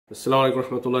Assalamu alaikum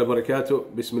warahmatullahi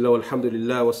wabarakatuh. Bismillah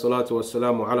walhamdulillah wa salatu wa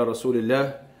salamu ala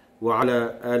rasulillah wa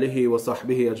ala alihi wa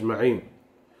sahbihi ajma'een.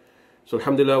 So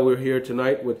alhamdulillah, we're here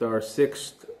tonight with our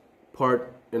sixth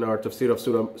part in our Tafseer of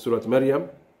Surah Maryam.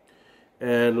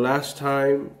 And last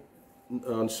time,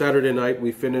 on Saturday night,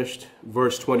 we finished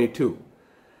verse 22.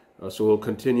 So we'll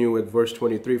continue with verse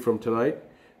 23 from tonight.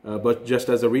 But just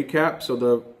as a recap, so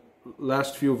the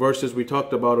last few verses we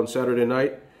talked about on Saturday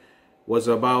night was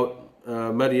about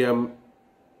Maryam.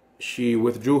 She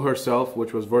withdrew herself,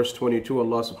 which was verse 22.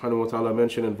 Allah subhanahu wa ta'ala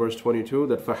mentioned in verse 22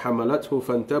 that فَحَمَلَتْهُ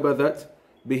فَانْتَبَذَتْ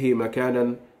بِهِ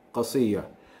مَكَانًا قَصِيًّا,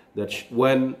 that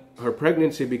when her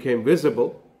pregnancy became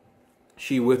visible,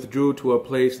 she withdrew to a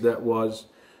place that was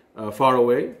far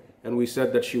away. And we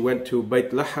said that she went to Beit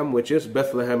Lahm, which is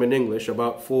Bethlehem in English,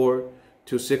 about 4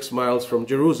 to 6 miles from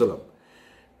Jerusalem.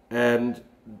 And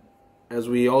as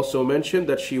we also mentioned,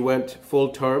 that she went full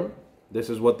term. This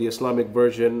is what the Islamic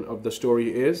version of the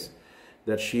story is,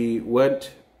 that she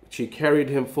carried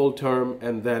him full term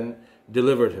and then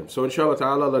delivered him. So inshallah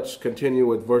ta'ala, let's continue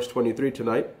with verse 23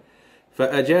 tonight.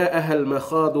 فَأَجَاءَهَا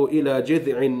الْمَخَاضُ إِلَى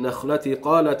جِذْعِ النَّخْلَةِ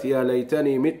قَالَتْ يَا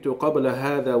لَيْتَنِي مِتُّ قَبْلَ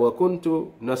هَذَا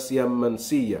وَكُنْتُ نَسْيًا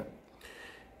مَنْسِيًّا.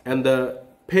 And the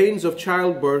pains of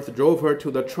childbirth drove her to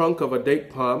the trunk of a date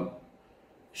palm.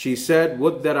 She said,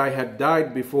 "Would that I had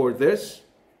died before this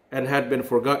and had been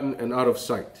forgotten and out of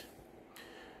sight."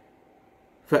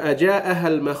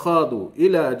 فَأَجَاءَهَا الْمَخَاضُ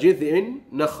إِلَى جِذْعِ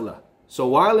نَخْلَةٍ. So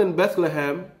while in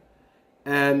Bethlehem,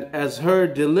 and as her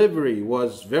delivery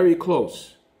was very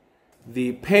close,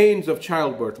 the pains of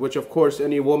childbirth, which of course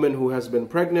any woman who has been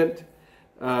pregnant,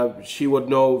 she would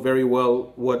know very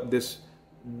well what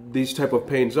these type of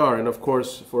pains are. And of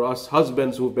course, for us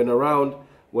husbands who've been around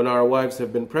when our wives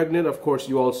have been pregnant, of course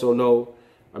you also know,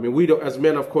 I mean, we don't, as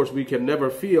men, of course, we can never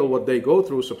feel what they go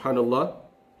through, subhanallah.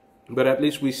 But at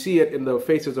least we see it in the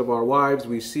faces of our wives.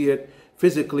 We see it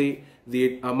physically,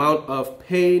 the amount of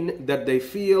pain that they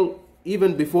feel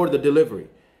even before the delivery,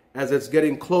 as it's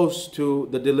getting close to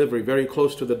the delivery, very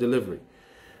close to the delivery.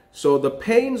 So the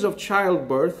pains of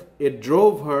childbirth, it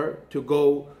drove her to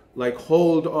go like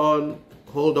hold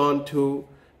on to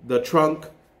the trunk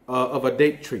of a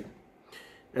date tree.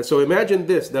 And so imagine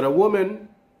this, that a woman,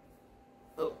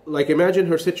 like imagine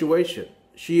her situation.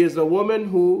 She is a woman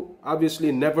who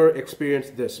obviously never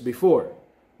experienced this before.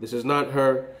 This is not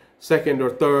her second or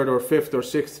third or fifth or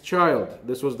sixth child.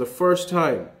 This was the first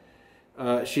time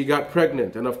she got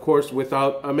pregnant, and of course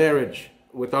without a marriage,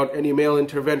 without any male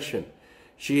intervention.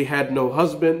 She had no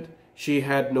husband, she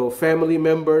had no family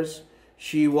members,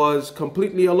 she was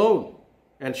completely alone,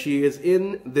 and she is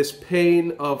in this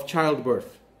pain of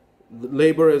childbirth. The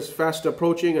labor is fast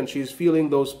approaching and she's feeling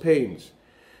those pains.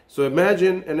 So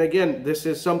imagine, and again, this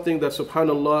is something that,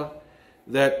 subhanallah,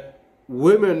 that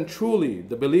women truly,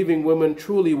 the believing women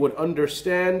truly would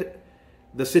understand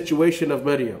the situation of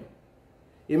Maryam.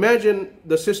 Imagine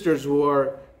the sisters who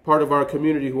are part of our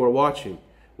community who are watching,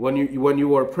 when you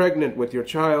were pregnant with your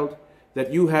child,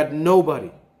 that you had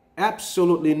nobody,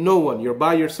 absolutely no one. You're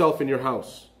by yourself in your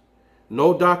house.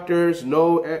 No doctors,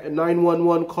 no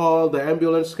 911 call, the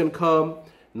ambulance can come,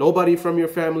 nobody from your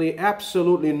family,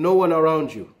 absolutely no one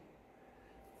around you.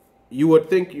 You would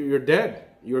think you're dead,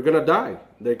 you're going to die.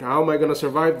 Like, how am I going to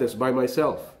survive this by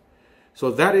myself?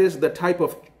 So that is the type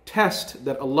of test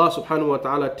that Allah subhanahu wa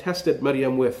ta'ala tested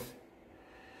Maryam with.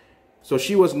 So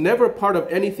she was never part of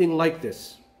anything like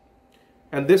this.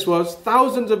 And this was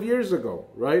thousands of years ago,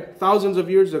 right? Thousands of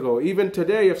years ago. Even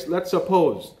today, if let's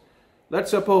suppose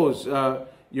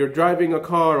you're driving a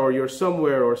car or you're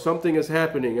somewhere or something is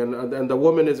happening and the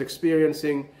woman is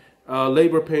experiencing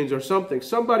labor pains or something.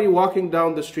 Somebody walking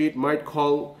down the street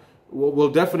will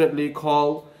definitely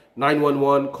call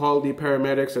 911, call the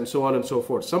paramedics, and so on and so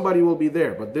forth. Somebody will be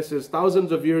there. But this is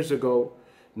thousands of years ago.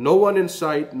 No one in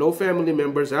sight, no family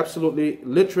members, absolutely,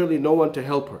 literally no one to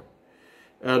help her,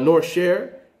 nor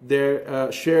share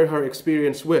her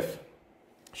experience with.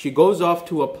 She goes off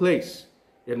to a place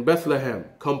in Bethlehem,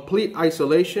 complete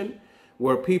isolation,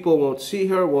 where people won't see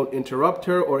her, won't interrupt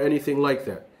her, or anything like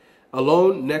that.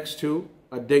 Alone next to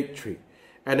a date tree.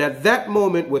 And at that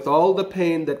moment, with all the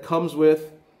pain that comes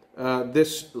with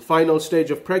this final stage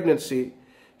of pregnancy,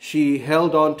 she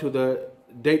held on to the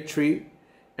date tree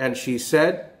and she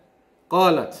said,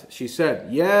 قالت, she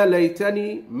said, يا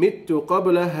ليتني مت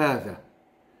قبل هذا.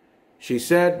 She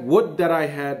said, would that I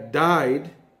had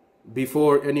died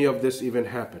before any of this even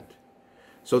happened.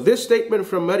 So this statement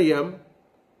from Maryam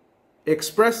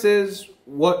expresses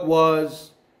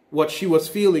what she was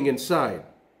feeling inside.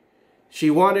 She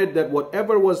wanted that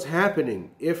whatever was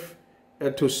happening, if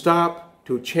to stop,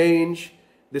 to change,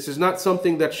 this is not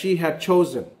something that she had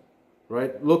chosen.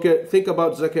 right? Think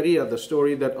about Zakaria, the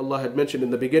story that Allah had mentioned in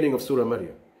the beginning of Surah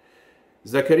Maryam.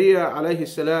 Zakaria alayhi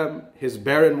salam, his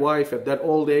barren wife at that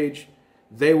old age,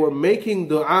 they were making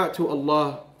dua to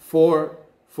Allah for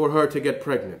her to get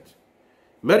pregnant.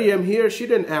 Maryam here, she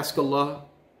didn't ask Allah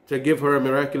to give her a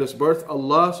miraculous birth.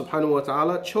 Allah subhanahu wa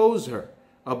ta'ala chose her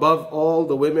above all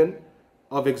the women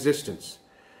of existence.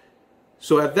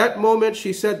 So at that moment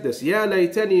she said this, Ya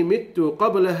laytani mittu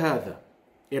qabla hadha.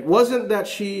 It wasn't that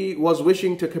she was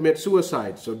wishing to commit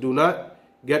suicide, so do not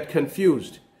get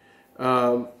confused.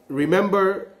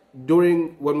 Remember,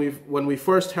 when we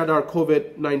first had our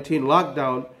COVID-19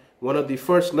 lockdown, one of the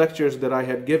first lectures that I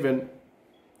had given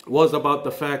was about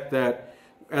the fact that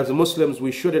as Muslims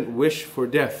we shouldn't wish for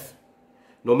death.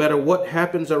 No matter what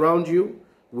happens around you,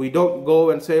 we don't go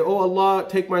and say, oh Allah,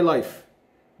 take my life.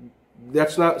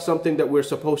 That's not something that we're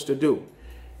supposed to do.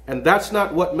 And that's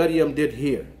not what Maryam did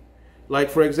here. Like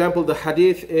for example, the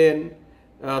hadith in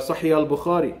Sahih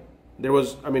al-Bukhari.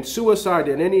 Suicide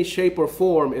in any shape or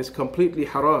form is completely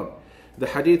haram. The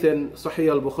hadith in Sahih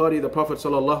al-Bukhari, the Prophet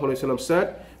ﷺ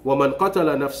said, وَمَنْ قَتَلَ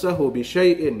نَفْسَهُ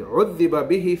بِشَيْءٍ عُذِّبَ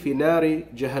بِهِ فِي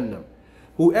نَارِ جَهَنَّمٍ.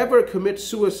 Whoever commits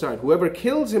suicide, whoever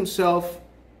kills himself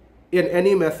in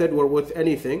any method or with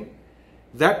anything,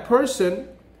 that person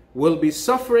will be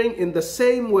suffering in the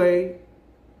same way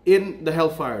in the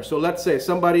hellfire. So let's say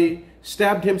somebody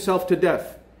stabbed himself to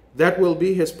death. That will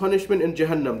be his punishment in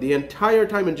Jahannam. The entire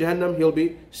time in Jahannam, he'll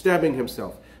be stabbing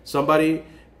himself. Somebody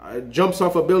jumps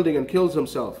off a building and kills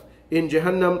himself. In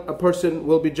Jahannam, a person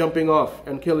will be jumping off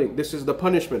and killing. This is the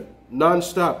punishment,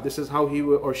 non-stop. This is how he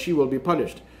or she will be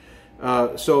punished.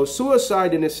 So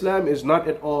suicide in Islam is not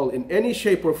at all in any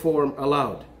shape or form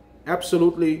allowed.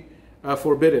 Absolutely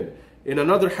forbidden. In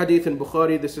another hadith in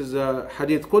Bukhari, this is a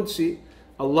hadith Qudsi,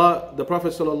 the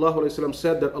Prophet ﷺ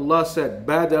said that Allah said,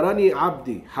 Badarani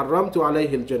abdi, haramtu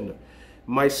alayhi al-jannah.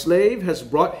 My slave has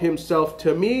brought himself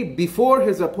to me before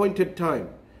his appointed time.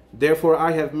 Therefore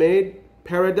I have made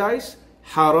paradise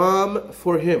haram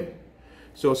for him.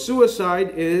 So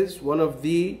suicide is one of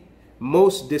the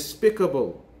most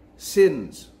despicable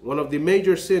sins, one of the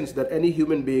major sins that any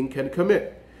human being can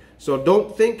commit. So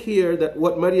don't think here that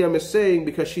what Maryam is saying,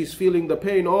 because she's feeling the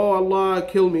pain, oh Allah,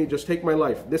 kill me, just take my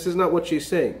life. This is not what she's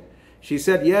saying. She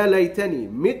said, Ya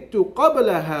laytani mittu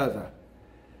qabla hadha.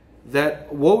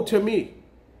 That woe to me,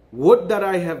 would that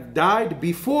I have died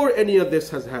before any of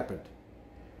this has happened.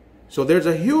 So there's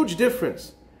a huge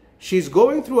difference. She's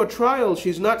going through a trial.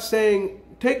 She's not saying,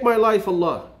 take my life,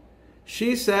 Allah.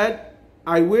 She said,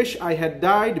 I wish I had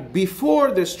died before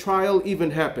this trial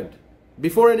even happened.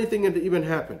 Before anything even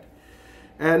happened.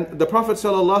 And the Prophet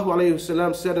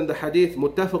ﷺ said in the hadith,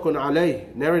 Muttafaqun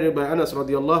alayh, narrated by Anas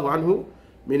radiallahu anhu,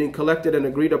 meaning collected and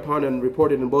agreed upon and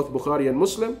reported in both Bukhari and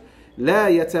Muslim, لا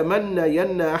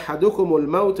يتمنين أحدكم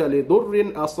الموت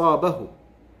لضر أصابه.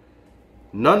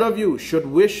 None of you should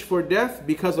wish for death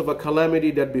because of a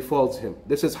calamity that befalls him.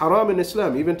 This is haram in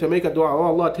Islam, even to make a dua, oh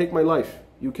Allah, take my life.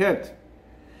 You can't.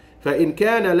 فإن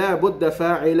كان لا بد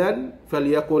فاعلا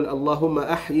فليقل اللهم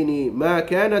أحيني ما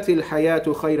كانت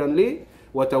الحياة خيرا لي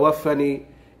وتوفني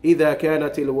إذا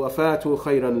كانت الوفاة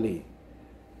خيرا لي.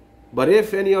 But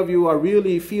if any of you are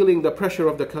really feeling the pressure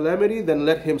of the calamity, then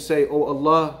let him say, oh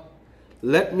Allah,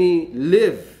 let me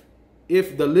live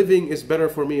if the living is better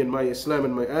for me in my Islam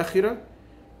and my Akhirah,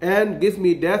 and give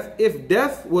me death if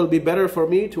death will be better for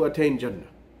me to attain Jannah.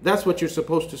 That's what you're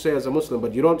supposed to say as a Muslim,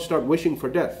 but you don't start wishing for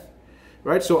death.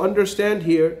 Right? So understand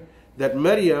here that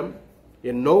Maryam,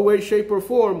 in no way, shape, or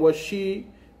form was she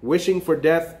wishing for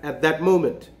death at that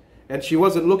moment. And she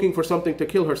wasn't looking for something to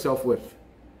kill herself with.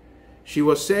 She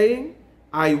was saying,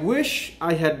 I wish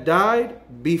I had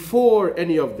died before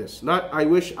any of this. Not, I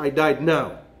wish I died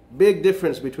now. Big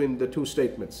difference between the two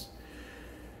statements.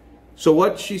 So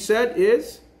what she said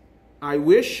is, I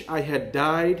wish I had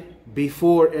died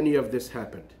before any of this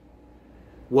happened.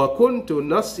 وَكُنْتُ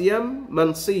نَسْيًا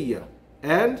مَنْسِيًّا.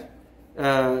 And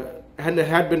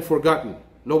had been forgotten.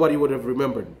 Nobody would have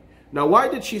remembered me. Now, why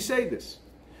did she say this?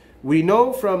 We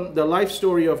know from the life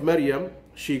story of Maryam,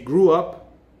 she grew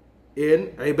up in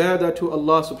ibadah to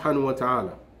Allah subhanahu wa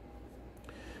ta'ala.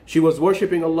 She was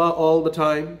worshipping Allah all the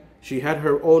time. She had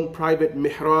her own private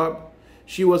mihrab.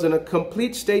 She was in a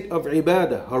complete state of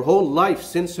ibadah. Her whole life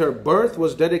since her birth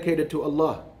was dedicated to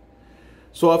Allah.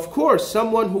 So of course,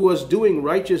 someone who was doing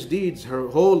righteous deeds her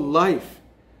whole life,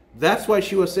 that's why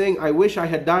she was saying, I wish I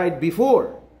had died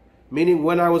before. Meaning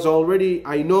when I was already,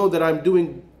 I know that I'm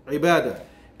doing ibadah.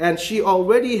 And she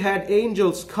already had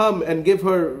angels come and give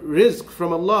her rizq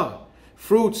from Allah,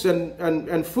 fruits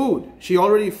and food. She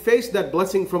already faced that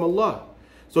blessing from Allah.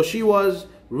 So she was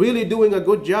really doing a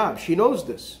good job. She knows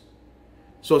this.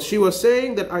 So she was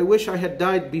saying that I wish I had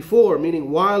died before, meaning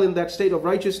while in that state of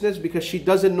righteousness, because she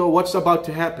doesn't know what's about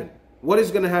to happen. What is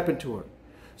going to happen to her?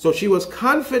 So she was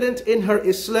confident in her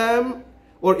Islam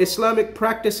or Islamic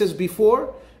practices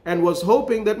before, and was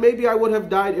hoping that maybe I would have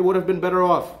died, it would have been better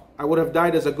off. I would have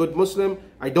died as a good Muslim.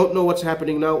 I don't know what's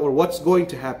happening now or what's going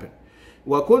to happen.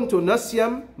 وَكُنْتُ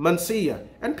نَسْيًا مَنْسِيًّا.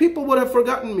 And people would have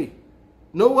forgotten me.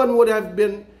 No one would have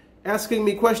been asking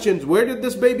me questions. Where did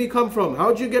this baby come from?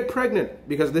 How'd you get pregnant?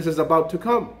 Because this is about to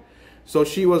come. So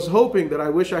she was hoping that I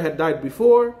wish I had died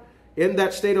before, in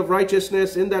that state of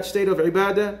righteousness, in that state of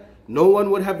ibadah. No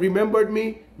one would have remembered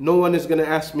me. No one is going to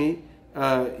ask me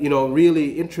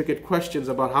really intricate questions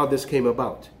about how this came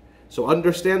about. So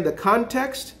understand the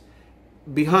context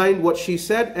behind what she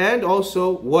said and also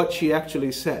what she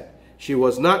actually said. She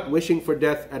was not wishing for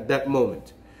death at that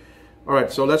moment. All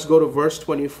right, so let's go to verse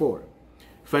 24.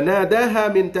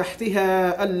 فَنَادَاهَا مِن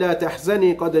تَحْتِهَا أَلَّا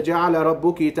تَحْزَنِي قَدْ جَعَلَ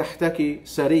رَبُّكِ تَحْتَكِ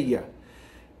سَرِيًّا.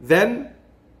 Then,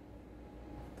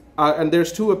 and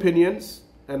there's two opinions,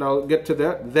 and I'll get to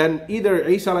that. Then either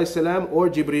Isa alayhi salam or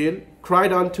Jibreel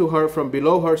cried unto her from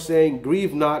below her, saying,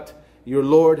 grieve not, your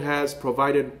Lord has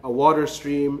provided a water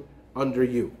stream under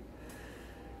you.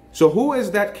 So who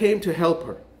is that came to help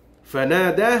her?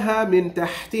 فَنَادَاهَا مِن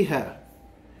تَحْتِهَا.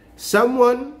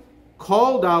 Someone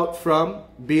called out from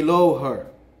below her.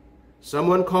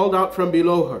 Someone called out from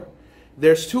below her.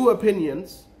 There's two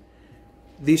opinions.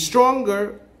 The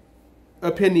stronger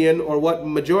opinion, or what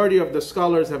majority of the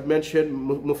scholars have mentioned,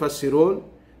 Mufassirun,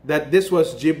 that this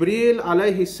was Jibreel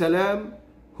alayhi salam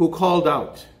who called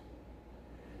out.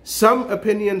 Some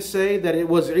opinions say that it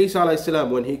was Isa alayhi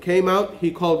salam. When he came out,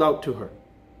 he called out to her.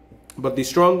 But the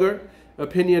stronger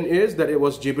opinion is that it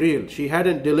was Jibreel. She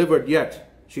hadn't delivered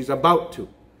yet. She's about to.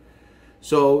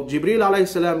 So Jibreel alayhi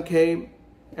salam came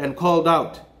and called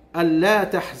out, Allah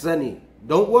tahzani.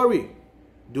 Don't worry.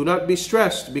 Do not be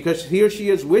stressed, because here she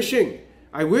is wishing,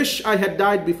 I wish I had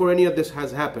died before any of this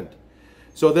has happened.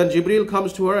 So then Jibreel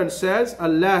comes to her and says,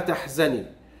 Allah tahzani.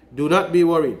 Do not be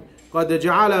worried. قَدْ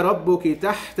جَعَلَ رَبُّكِ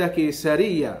تَحْتَكِ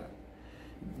سَرِيًّا.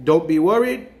 Don't be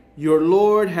worried. Your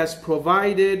Lord has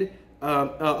provided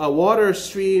a water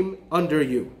stream under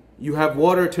you. You have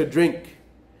water to drink.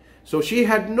 So she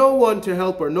had no one to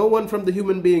help her, no one from the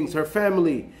human beings, her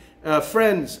family,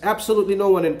 friends, absolutely no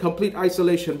one, in complete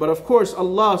isolation. But of course,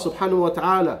 Allah subhanahu wa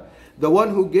ta'ala, the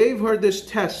one who gave her this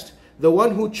test, the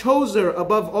one who chose her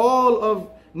above all of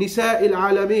Nisa'il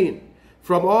Alameen,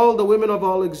 from all the women of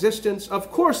all existence,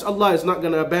 of course Allah is not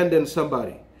going to abandon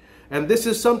somebody. And this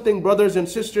is something, brothers and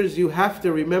sisters, you have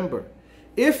to remember.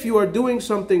 If you are doing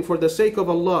something for the sake of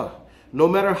Allah, no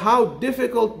matter how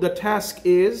difficult the task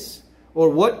is or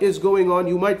what is going on,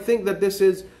 you might think that this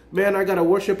is, man, I got to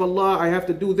worship Allah, I have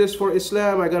to do this for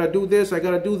Islam, I got to do this, I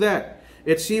got to do that.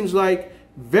 It seems like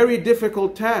very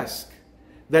difficult task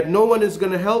that no one is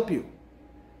going to help you.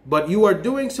 But you are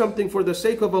doing something for the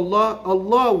sake of Allah,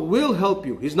 Allah will help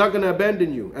you. He's not going to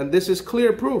abandon you. And this is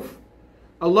clear proof.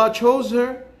 Allah chose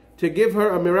her to give her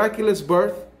a miraculous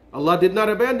birth. Allah did not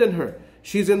abandon her.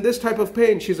 She's in this type of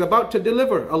pain. She's about to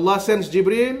deliver. Allah sends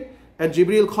Jibreel, and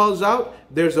Jibreel calls out,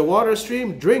 there's a water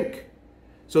stream, drink.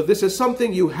 So this is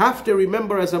something you have to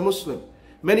remember as a Muslim.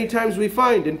 Many times we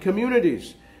find in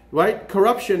communities, right,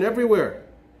 corruption everywhere.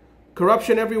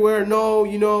 Corruption everywhere.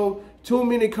 No, too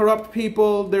many corrupt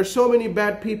people. There's so many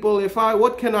bad people.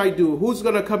 What can I do? Who's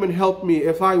going to come and help me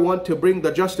if I want to bring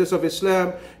the justice of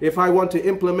Islam, if I want to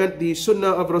implement the sunnah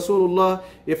of Rasulullah,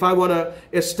 if I want to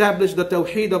establish the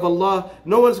tawheed of Allah?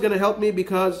 No one's going to help me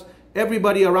because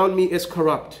everybody around me is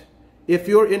corrupt. If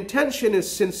your intention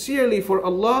is sincerely for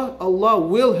Allah, Allah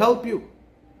will help you.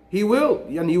 He will.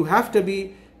 And you have to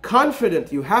be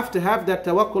confident. You have to have that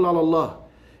tawakkul ala Allah.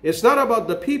 It's not about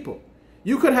the people.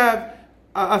 You could have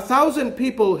 1,000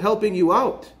 people helping you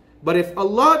out, but if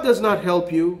Allah does not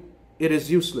help you, it is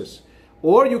useless.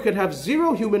 Or you could have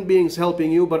 0 human beings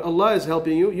helping you, but Allah is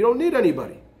helping you. You don't need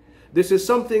anybody. This is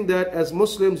something that as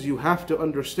Muslims you have to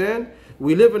understand.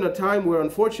 We live in a time where,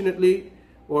 unfortunately,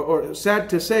 or sad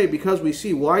to say, because we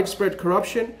see widespread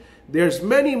corruption, there's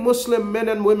many Muslim men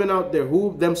and women out there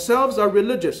who themselves are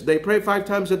religious. They pray 5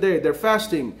 times a day. They're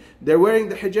fasting. They're wearing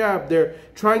the hijab. They're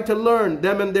trying to learn,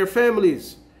 them and their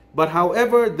families. But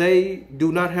however, they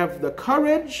do not have the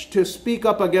courage to speak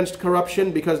up against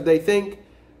corruption because they think,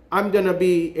 I'm going to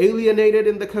be alienated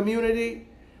in the community.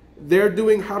 They're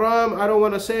doing haram. I don't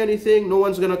want to say anything. No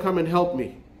one's going to come and help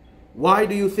me. Why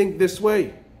do you think this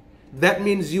way? That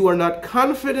means you are not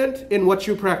confident in what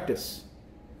you practice.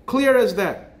 Clear as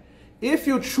that. If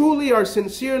you truly are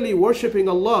sincerely worshiping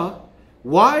Allah,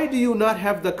 why do you not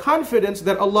have the confidence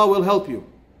that Allah will help you?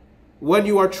 when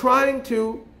you are trying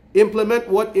to implement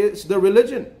what is the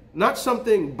religion, not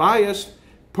something biased,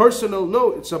 personal.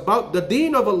 No, it's about the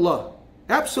deen of Allah.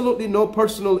 Absolutely no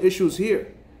personal issues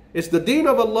here. It's the deen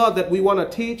of Allah that we want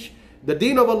to teach, the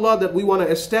deen of Allah that we want to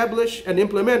establish and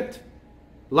implement.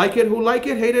 Like it who like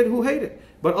it, hate it who hate it.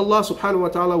 But Allah subhanahu wa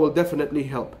ta'ala will definitely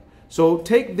help. So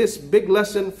take this big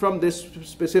lesson from this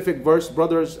specific verse,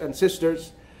 brothers and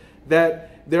sisters,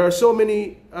 that there are so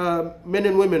many men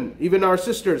and women, even our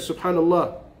sisters,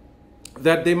 subhanallah,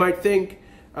 that they might think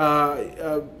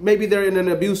maybe they're in an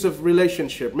abusive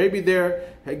relationship. Maybe they're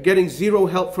getting zero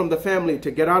help from the family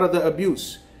to get out of the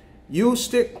abuse. You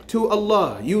stick to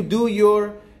Allah. You do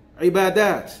your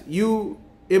ibadat. You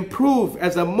improve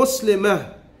as a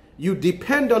Muslimah. You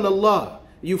depend on Allah.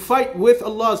 You fight with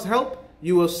Allah's help.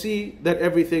 You will see that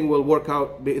everything will work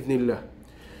out bi'idhnillah.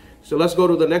 So let's go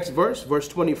to the next verse, verse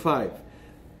 25.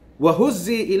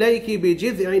 وَهُزِّي إِلَيْكِ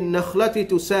بِجِذْعِ النَّخْلَةِ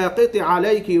تُسَاقِطِ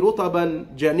عَلَيْكِ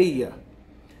رُطَبًا جَنِيًّا.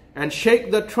 And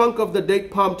shake the trunk of the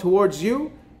date palm towards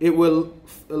you. It will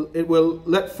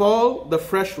let fall the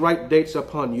fresh ripe dates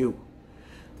upon you.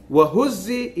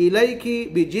 وَهُزِّي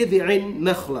إِلَيْكِ بِجِذْعِ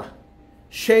النَّخْلَةِ.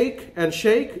 Shake and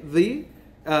shake the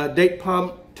date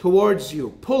palm towards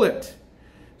you. Pull it.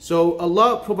 So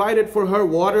Allah provided for her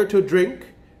water to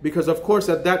drink, because of course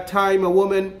at that time a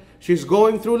woman, she's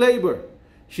going through labor.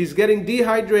 She's getting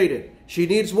dehydrated. She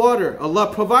needs water.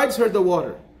 Allah provides her the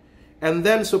water. And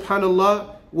then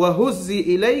subhanallah,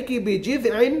 وَهُزِّي إِلَيْكِ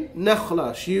بِجِذْعٍ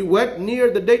نَخْلَةٍ. She went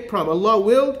near the date palm. Allah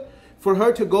willed for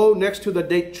her to go next to the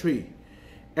date tree.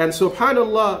 And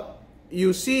subhanallah,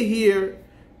 you see here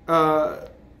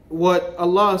what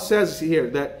Allah says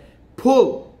here, that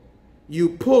pull. You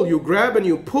pull, you grab and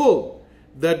you pull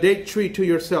the date tree to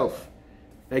yourself.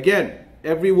 Again,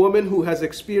 every woman who has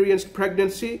experienced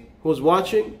pregnancy, who's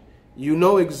watching, you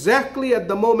know exactly at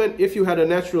the moment, if you had a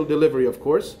natural delivery, of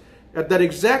course, at that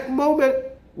exact moment,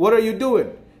 what are you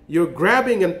doing? You're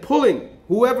grabbing and pulling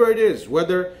whoever it is,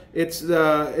 whether it's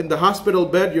in the hospital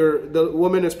bed, the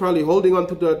woman is probably holding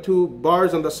onto the two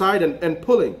bars on the side and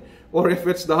pulling. Or if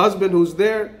it's the husband who's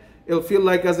there, it'll feel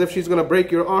like as if she's going to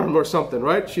break your arm or something,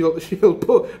 right? She'll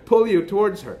pull you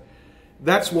towards her.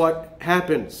 That's what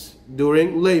happens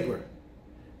during labor,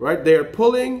 right? They're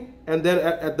pulling and then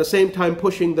at the same time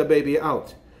pushing the baby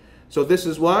out. So this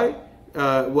is why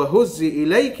وَهُزِّي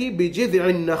إِلَيْكِ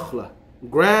بِجِذْعِ النَّخْلَةِ.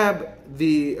 Grab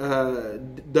the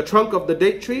trunk of the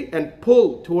date tree and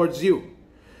pull towards you.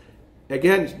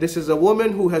 Again, this is a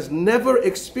woman who has never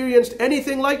experienced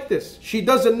anything like this. She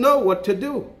doesn't know what to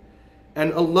do.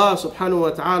 And Allah subhanahu wa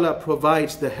ta'ala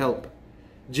provides the help.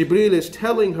 Jibreel is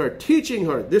telling her, teaching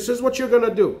her, this is what you're going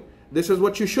to do. This is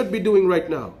what you should be doing right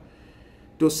now.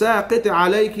 تُسَاقِطِ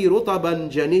عَلَيْكِ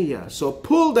رُطَبًا جَنِيًّا. So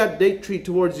pull that date tree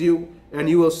towards you and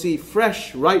you will see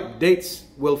fresh, ripe dates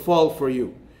will fall for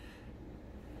you.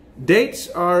 Dates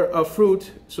are a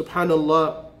fruit,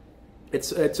 subhanallah,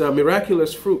 it's a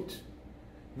miraculous fruit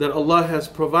that Allah has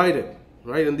provided,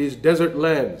 right, in these desert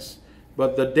lands.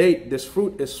 But the date, this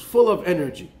fruit, is full of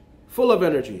energy. Full of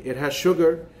energy. It has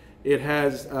sugar. It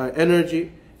has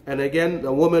energy. And again,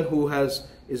 a woman who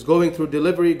is going through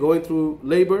delivery, going through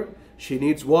labor, she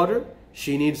needs water.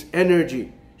 She needs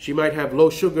energy. She might have low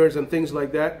sugars and things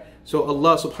like that. So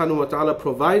Allah subhanahu wa ta'ala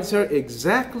provides her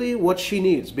exactly what she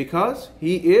needs, because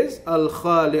He is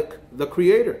Al-Khaliq, the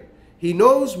Creator. He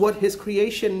knows what His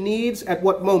creation needs at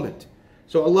what moment.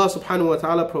 So Allah subhanahu wa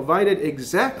ta'ala provided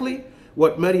exactly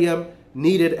what Maryam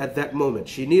needed at that moment.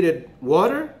 She needed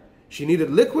water, she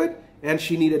needed liquid, and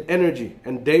she needed energy.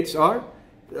 And dates are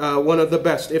one of the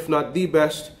best, if not the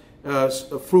best,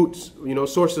 fruits,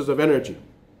 sources of energy.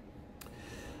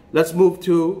 Let's move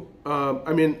to,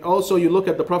 also you look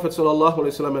at the Prophet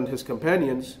ﷺ and his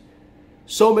companions.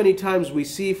 So many times we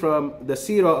see from the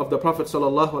seerah of the Prophet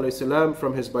ﷺ,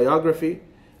 from his biography,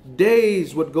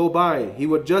 days would go by. He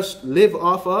would just live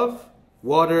off of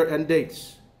water and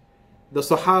dates. The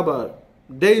Sahaba,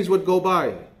 days would go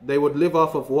by. They would live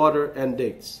off of water and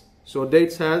dates. So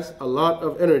dates has a lot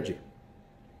of energy.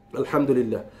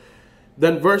 Alhamdulillah.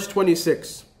 Then verse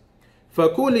 26.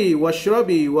 فَكُلِي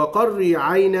وَاشْرَبِي وَقَرِّي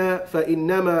عَيْنًا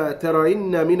فَإِنَّمَا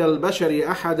تَرَيِنَّ مِنَ الْبَشَرِ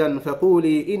أَحَدًا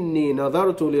فَقُولِي إِنِّي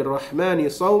نَظَرْتُ لِلرَّحْمَنِ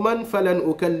صَوْمًا فَلَنْ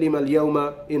أُكَلِّمَ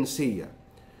الْيَوْمَ إِنْسِيًّا.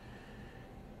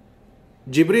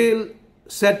 Jibreel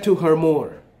said to her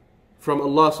more from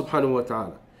Allah subhanahu wa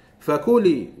ta'ala.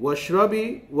 فَكُلِي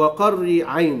وَاشْرَبِي وَقَرِّي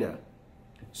عَيْنًا.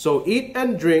 So eat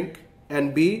and drink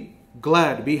and be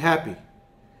glad, be happy.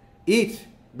 Eat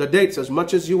the dates as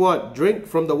much as you want. Drink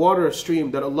from the water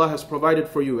stream that Allah has provided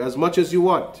for you as much as you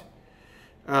want.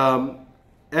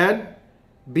 And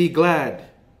be glad.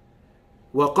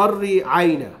 وَقَرِّي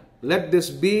عَيْنًا. let this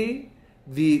be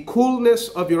the coolness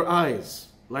of your eyes.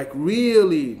 Like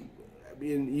really, I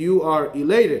mean, you are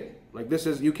elated. Like this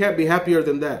is, you can't be happier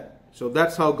than that. So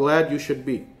that's how glad you should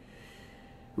be.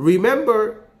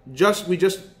 Remember, we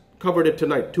just covered it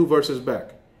tonight, 2 verses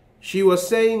back. She was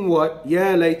saying what?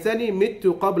 Ya laytani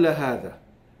mittu qabla hadha.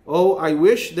 Oh, I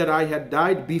wish that I had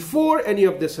died before any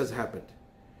of this has happened.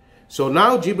 So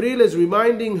now Jibril is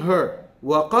reminding her,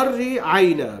 وَقَرِّ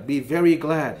عَيْنَا, be very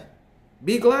glad.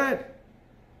 Be glad.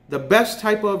 The best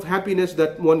type of happiness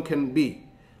that one can be.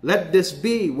 Let this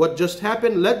be what just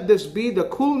happened. Let this be the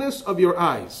coolness of your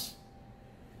eyes.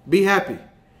 Be happy.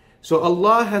 So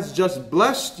Allah has just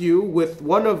blessed you with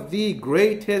one of the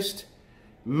greatest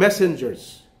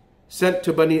messengers sent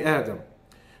to Bani Adam.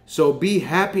 So be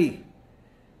happy.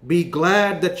 Be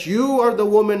glad that you are the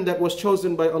woman that was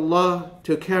chosen by Allah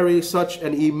to carry such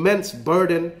an immense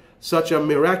burden, such a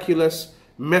miraculous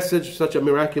message, such a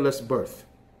miraculous birth.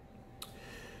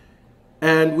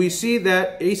 And we see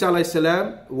that Isa alayhi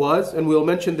salam was, and we'll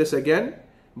mention this again,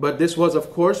 but this was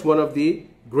of course one of the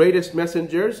greatest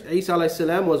messengers. Isa alayhi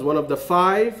salam was one of the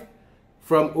 5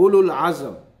 from Ulul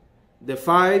Azm, the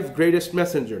 5 greatest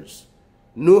messengers.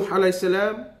 Nuh alayhi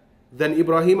salam, then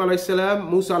Ibrahim alayhi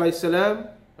salam, Musa alayhi salam,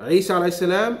 Isa alayhi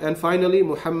salam, and finally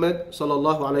Muhammad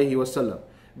sallallahu alayhi wasallam.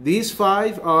 These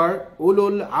 5 are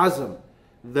Ulul Azm,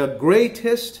 the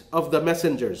greatest of the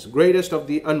messengers, greatest of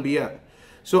the Anbiya.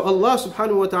 So Allah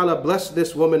subhanahu wa ta'ala blessed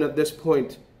this woman at this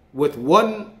point with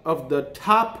one of the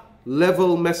top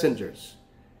level messengers.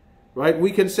 Right?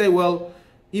 We can say, well,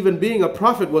 even being a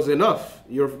prophet was enough.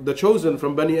 You're the chosen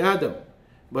from Bani Adam.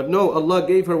 But no, Allah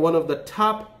gave her one of the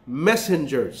top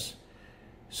messengers.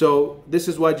 So this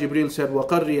is why Jibril said,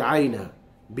 وَقَرِّ عَيْنَا,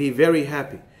 be very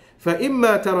happy.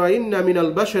 فَإِمَّا تَرَيِنَّ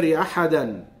مِنَ الْبَشَرِ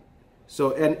أَحَدًا.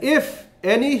 So, and if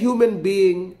any human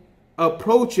being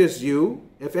approaches you,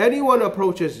 if anyone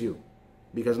approaches you,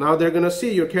 because now they're going to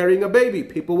see you're carrying a baby,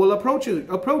 people will approach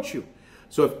you.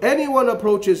 So if anyone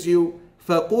approaches you,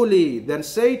 فَقُولِي, then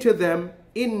say to them,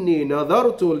 إِنِّي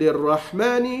نَذَرْتُ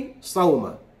لِلرَّحْمَنِ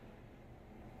صَوْمًا.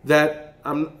 That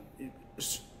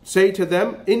say to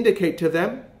them, indicate to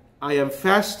them, I am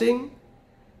fasting.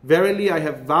 Verily, I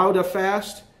have vowed a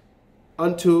fast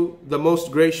unto the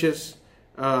most gracious.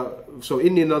 So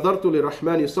إِنِّي نَذَرْتُ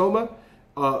لِلرَّحْمَنِ صَوْمًا.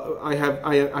 I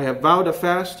have vowed a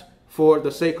fast for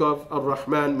the sake of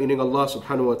Ar-Rahman, meaning Allah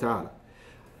subhanahu wa ta'ala.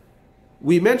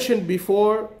 We mentioned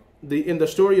before in the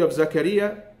story of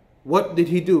Zakaria, what did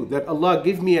he do? That Allah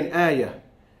give me an ayah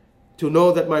to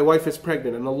know that my wife is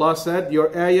pregnant. And Allah said,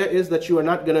 your ayah is that you are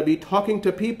not going to be talking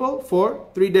to people for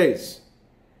 3 days.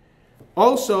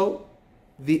 Also,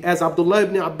 as Abdullah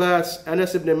ibn Abbas,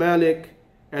 Anas ibn Malik,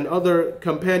 and other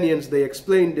companions, they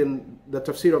explained in the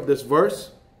tafsir of this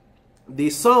verse, the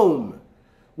Sawm.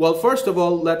 Well, first of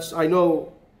all, I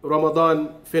know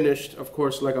Ramadan finished, of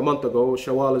course, like a month ago.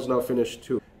 Shawwal is now finished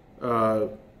too.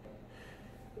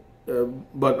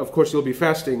 But of course, you'll be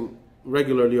fasting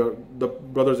regularly, or the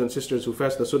brothers and sisters who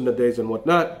fast the Sunnah days and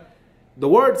whatnot. The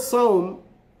word Sawm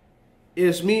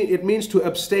it means to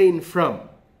abstain from.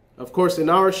 Of course, in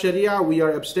our Sharia, we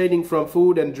are abstaining from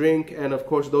food and drink, and of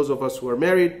course, those of us who are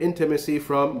married, intimacy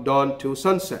from dawn to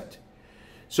sunset.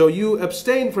 So you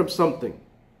abstain from something.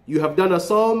 You have done a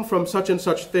Sawm from such and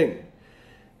such thing.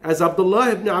 As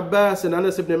Abdullah ibn Abbas and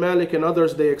Anas ibn Malik and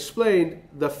others, they explained,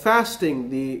 the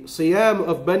fasting, the Siyam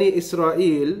of Bani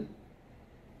Israel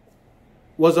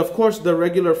was of course the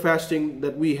regular fasting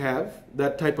that we have,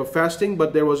 that type of fasting,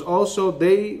 but there was also,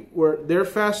 they were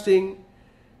fasting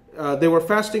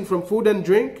from food and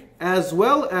drink, as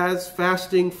well as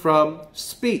fasting from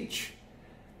speech.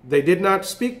 They did not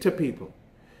speak to people.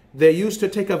 They used to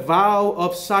take a vow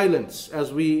of silence,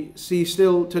 as we see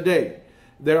still today.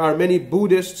 There are many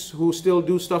Buddhists who still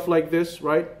do stuff like this,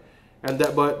 right?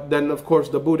 But then, of course,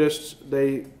 the Buddhists,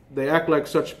 they act like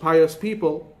such pious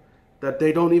people that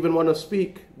they don't even want to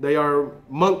speak. They are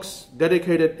monks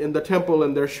dedicated in the temple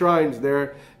and their shrines.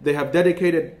 They have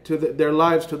dedicated their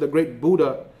lives to the great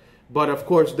Buddha. But of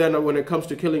course, then when it comes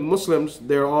to killing Muslims,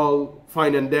 they're all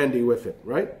fine and dandy with it,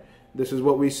 right? This is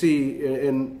what we see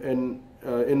in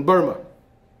Burma.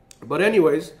 But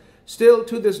anyways, still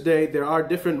to this day, there are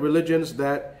different religions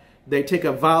that they take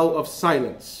a vow of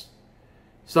silence.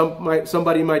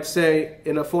 Somebody might say,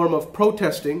 in a form of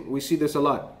protesting, we see this a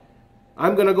lot,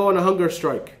 I'm going to go on a hunger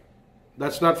strike.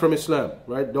 That's not from Islam,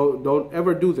 right? Don't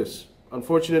ever do this.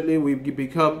 Unfortunately, we've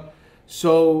become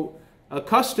so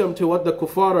accustomed to what the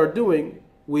kuffar are doing,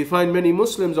 we find many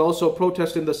Muslims also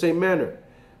protest in the same manner.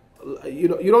 You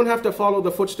don't have to follow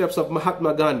the footsteps of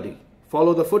Mahatma Gandhi.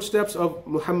 Follow the footsteps of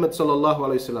Muhammad sallallahu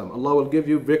alaihi wasallam. Allah will give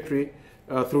you victory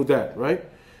through that, right?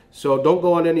 So don't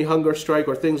go on any hunger strike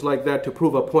or things like that to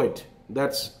prove a point.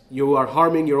 You are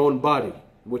harming your own body,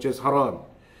 which is haram.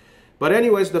 But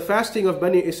anyways, the fasting of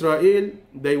Bani Israel,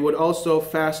 they would also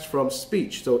fast from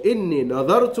speech. So inni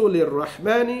nadartu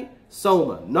lirrahmani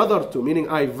sawma. Nadartu, meaning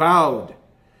I vowed.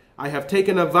 I have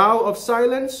taken a vow of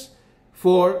silence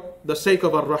for the sake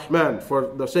of Ar-Rahman,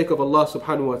 for the sake of Allah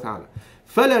subhanahu wa ta'ala.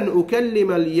 فَلَنْ أُكَلِّمَ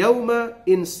الْيَوْمَ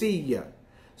إِنْسِيًّا.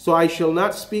 So I shall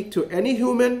not speak to any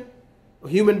human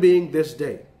being this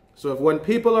day. So if when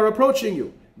people are approaching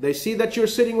you, they see that you're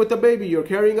sitting with a baby, you're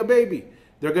carrying a baby,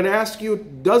 they're going to ask you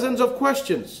dozens of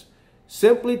questions.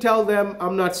 Simply tell them,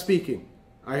 I'm not speaking.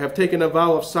 I have taken a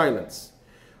vow of silence.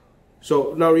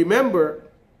 So now remember,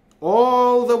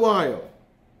 all the while,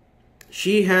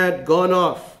 she had gone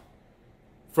off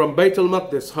from Bayt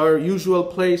al-Maqdis, her usual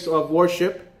place of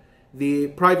worship, the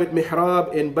private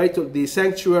mihrab in the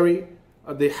sanctuary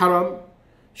of the haram.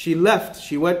 She left.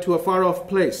 She went to a far-off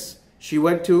place. She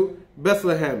went to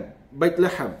Bethlehem, Beit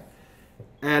Lehem,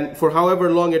 and for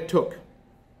however long it took.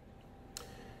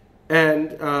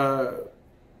 And her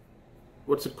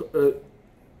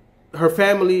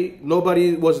family,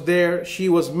 nobody was there. She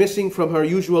was missing from her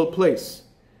usual place.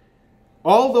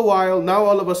 All the while, now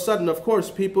all of a sudden, of course,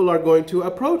 people are going to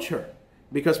approach her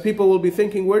because people will be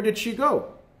thinking, where did she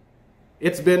go?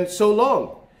 It's been so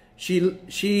long.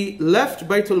 She left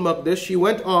Bayt al-Maqdis, she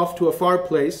went off to a far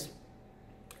place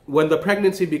when the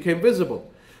pregnancy became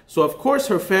visible. So of course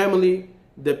her family,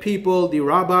 the people, the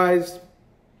rabbis,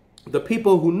 the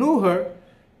people who knew her,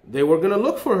 they were going to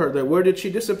look for her. Where did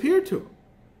she disappear to?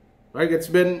 Right? It's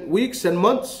been weeks and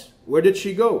months. Where did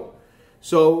she go?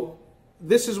 So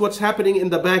this is what's happening in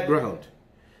the background.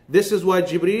 This is why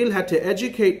Jibreel had to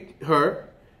educate her.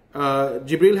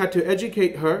 Jibreel had to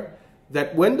educate her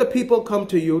that when the people come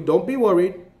to you, don't be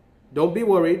worried. Don't be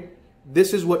worried.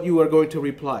 This is what you are going to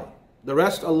reply. The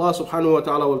rest Allah subhanahu wa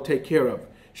ta'ala will take care of.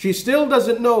 She still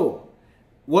doesn't know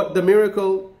what the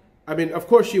miracle, I mean, of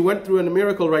course she went through a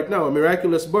miracle right now, a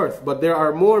miraculous birth, but there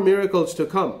are more miracles to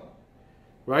come.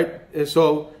 Right? And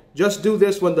so just do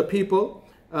this when the people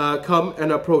come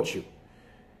and approach you.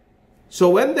 So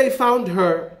when they found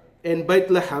her in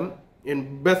Bethlehem,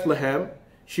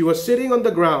 she was sitting on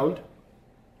the ground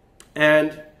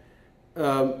and,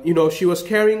 she was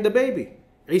carrying the baby,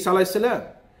 Isa alayhi salam.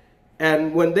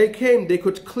 And when they came, they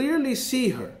could clearly see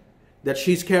her, that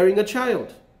she's carrying a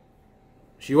child.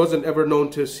 She wasn't ever known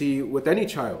to see with any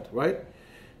child, right?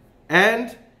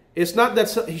 And it's not that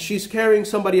she's carrying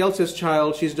somebody else's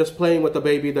child, she's just playing with the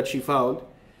baby that she found.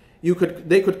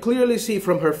 They could clearly see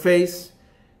from her face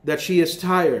that she is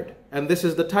tired. And this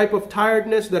is the type of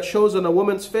tiredness that shows on a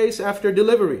woman's face after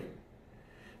delivery.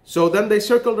 So then they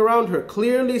circled around her,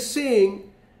 clearly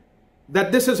seeing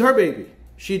that this is her baby.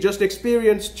 She just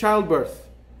experienced childbirth.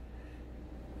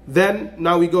 Then,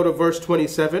 now we go to verse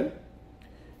 27.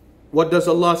 What does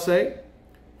Allah say?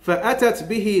 فَأَتَتْ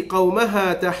بِهِ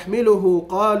قَوْمَهَا تَحْمِلُهُ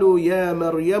قَالُوا يَا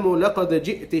مَرْيَمُ لَقَدْ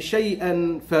جِئْتِ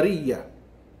شَيْئًا فَرِيًّا.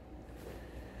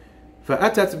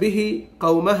 فَأَتَتْ بِهِ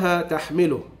قَوْمَهَا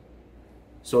تَحْمِلُهُ.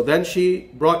 So then she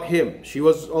brought him. She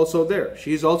was also there.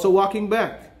 She's also walking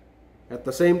back at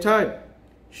the same time.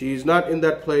 She's not in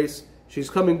that place. She's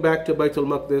coming back to Bayt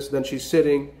al-Maqdis. Then she's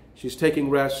sitting. She's taking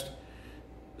rest.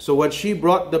 So when she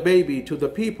brought the baby to the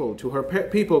people, to her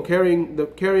people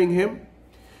carrying him,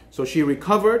 so she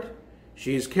recovered.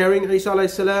 She's carrying Isa alayhi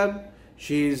salam.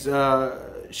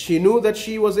 She knew that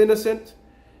she was innocent.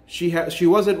 She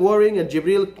wasn't worrying, and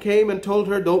Jibreel came and told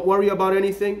her, don't worry about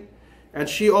anything. And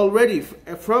she already,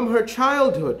 from her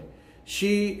childhood,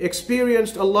 she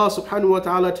experienced Allah subhanahu wa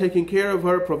ta'ala taking care of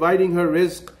her, providing her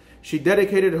rizq. She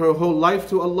dedicated her whole life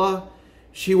to Allah.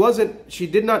 She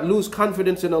did not lose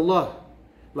confidence in Allah.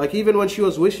 Like even when she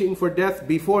was wishing for death,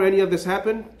 before any of this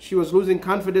happened, she was losing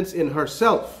confidence in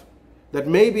herself. That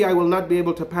maybe I will not be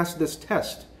able to pass this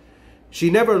test. She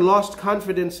never lost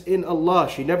confidence in Allah.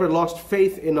 She never lost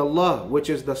faith in Allah, which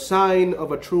is the sign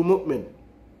of a true mu'min.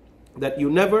 That you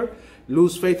never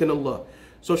lose faith in Allah.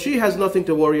 So she has nothing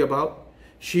to worry about.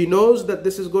 She knows that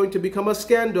this is going to become a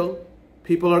scandal.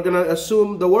 People are going to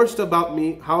assume the worst about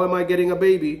me. How am I getting a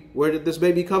baby? Where did this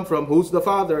baby come from? Who's the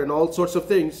father? And all sorts of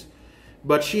things.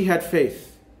 But she had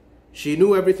faith. She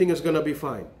knew everything is going to be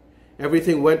fine.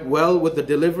 Everything went well with the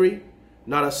delivery.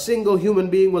 Not a single human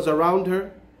being was around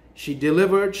her. She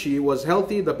delivered. She was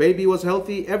healthy. The baby was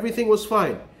healthy. Everything was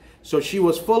fine. So she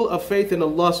was full of faith in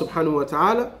Allah subhanahu wa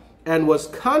ta'ala and was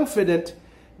confident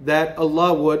that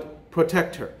Allah would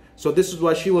protect her. So this is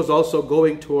why she was also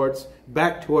going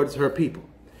back towards her people.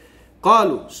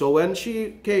 قالوا. So when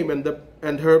she came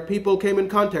and her people came in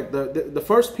contact, the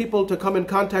first people to come in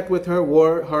contact with her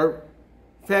were her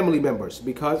family members,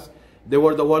 because they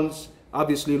were the ones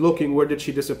obviously looking, where did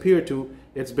she disappear to?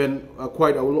 It's been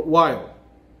quite a while.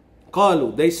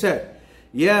 قالوا, they said,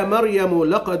 يا مريم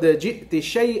لقد جئت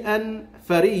شيئا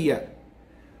فريا.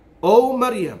 O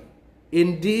Maryam,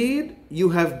 indeed you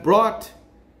have brought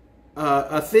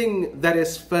a thing that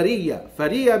is fariya.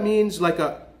 Fariya means like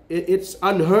it's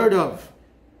unheard of.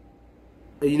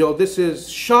 You know, this is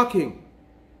shocking.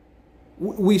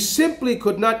 We simply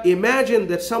could not imagine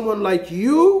that someone like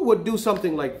you would do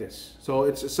something like this. So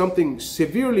it's something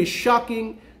severely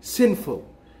shocking, sinful.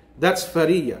 That's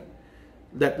fariya.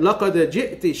 That لَقَدْ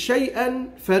جِئْتِ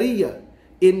شَيْئًا فَرِيًّا.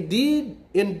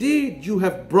 Indeed, you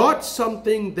have brought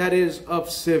something that is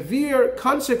of severe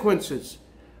consequences.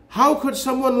 How could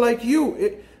someone like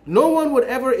you, no one would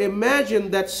ever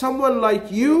imagine that someone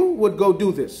like you would go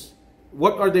do this.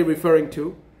 What are they referring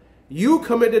to? You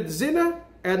committed zina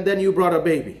and then you brought a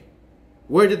baby.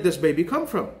 Where did this baby come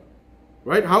from?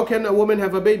 Right? How can a woman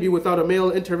have a baby without a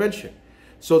male intervention?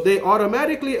 So they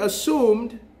automatically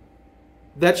assumed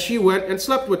that she went and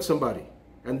slept with somebody.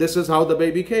 And this is how the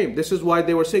baby came. This is why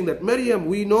they were saying that, Maryam,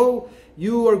 we know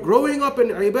you are growing up in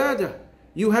ibadah.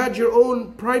 You had your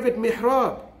own private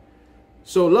mihrab.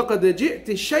 So, لَقَدْ جِئْتِ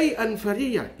شَيْئًا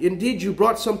فَرِيًّا. Indeed, you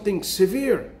brought something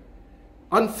severe,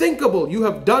 unthinkable. You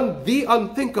have done the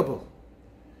unthinkable.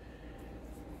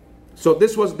 So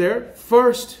this was their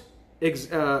first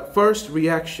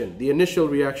reaction, the initial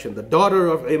reaction. The daughter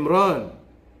of Imran,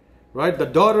 right? The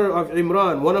daughter of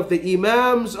Imran, one of the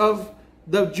imams of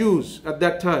the Jews at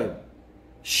that time.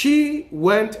 She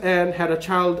went and had a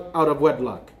child out of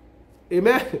wedlock.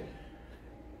 Imagine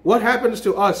what happens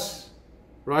to us,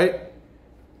 right?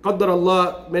 Qaddar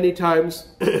Allah, many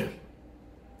times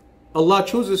Allah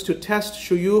chooses to test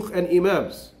shuyukh and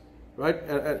imams, right?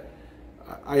 And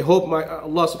I hope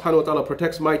Allah subhanahu wa ta'ala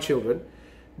protects my children,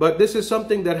 but this is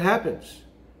something that happens.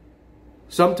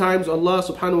 Sometimes Allah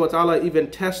subhanahu wa ta'ala even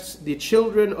tests the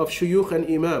children of shuyukh and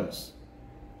imams.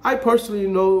 I personally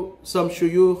know some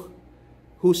shuyukh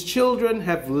whose children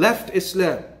have left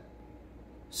Islam.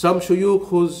 Some shuyukh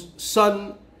whose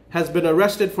son has been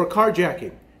arrested for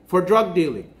carjacking, for drug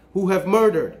dealing, who have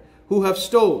murdered, who have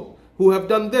stolen, who have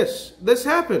done this. This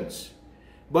happens.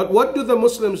 But what do the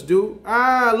Muslims do?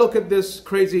 Look at this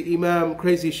crazy imam,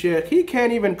 crazy sheikh. He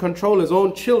can't even control his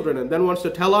own children and then wants to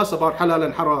tell us about halal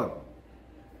and haram.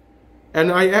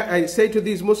 And I say to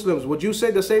these Muslims, would you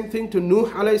say the same thing to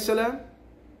Nuh alayhi salam?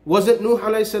 Wasn't Nuh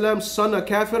alayhi salam's son a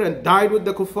kafir and died with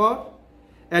the kuffar?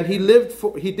 And he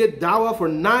did da'wah for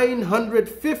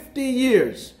 950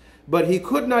 years. But he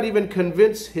could not even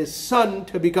convince his son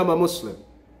to become a Muslim.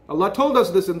 Allah told us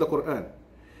this in the Quran.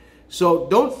 So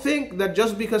don't think that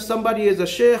just because somebody is a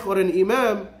sheikh or an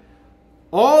imam,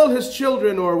 all his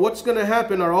children or what's going to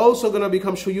happen are also going to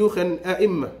become shuyukh and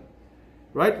a'imma.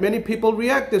 Right? Many people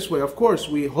react this way. Of course,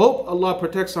 we hope Allah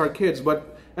protects our kids,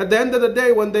 but at the end of the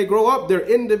day, when they grow up, they're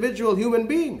individual human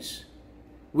beings.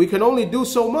 We can only do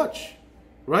so much.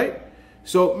 Right?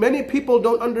 So many people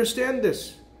don't understand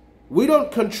this. We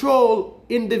don't control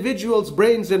individuals'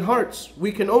 brains and hearts.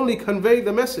 We can only convey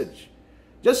the message.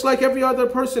 Just like every other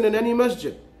person in any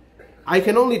masjid. I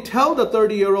can only tell the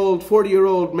 30-year-old,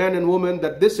 40-year-old man and woman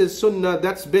that this is sunnah,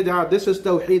 that's bid'ah, this is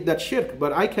tawheed, that's shirk.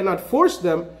 But I cannot force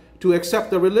them to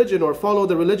accept the religion or follow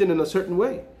the religion in a certain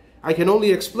way. I can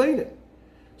only explain it.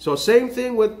 So same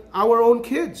thing with our own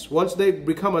kids. Once they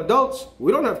become adults,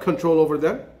 we don't have control over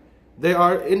them. They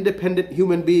are independent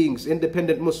human beings,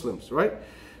 independent Muslims, right?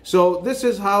 So this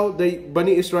is how the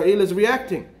Bani Israel is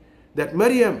reacting. That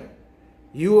Maryam,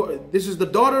 this is the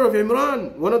daughter of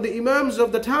Imran, one of the imams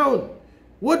of the town.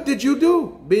 What did you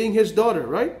do being his daughter,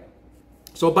 right?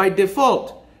 So by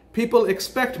default, people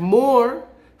expect more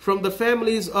from the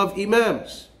families of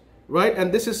imams, right?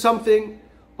 And this is something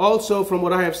also from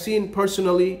what I have seen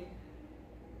personally.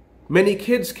 Many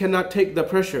kids cannot take the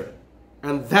pressure.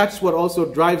 And that's what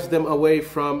also drives them away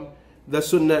from the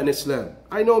sunnah in Islam.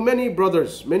 I know many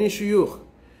brothers, many shuyukh,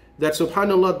 that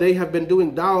subhanAllah, they have been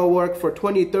doing da'wah work for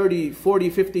 20, 30, 40,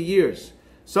 50 years.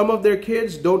 Some of their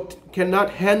kids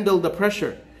cannot handle the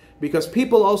pressure because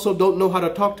people also don't know how to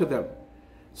talk to them.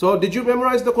 So did you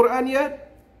memorize the Quran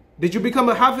yet? Did you become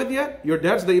a hafid yet? Your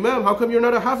dad's the imam. How come you're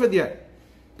not a hafid yet?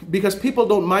 Because people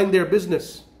don't mind their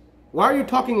business. Why are you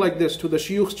talking like this to the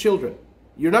shuyukh's children?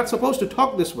 You're not supposed to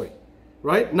talk this way,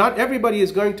 right? Not everybody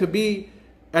is going to be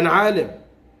an alim,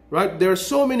 right? There are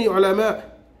so many ulama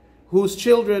whose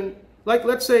children, like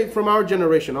let's say from our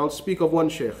generation, I'll speak of one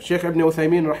sheikh, Sheikh Ibn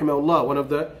Uthaymeen rahimahullah, one of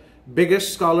the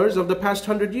biggest scholars of the past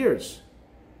 100 years,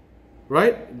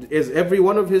 right? Is every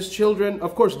one of his children,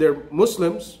 of course they're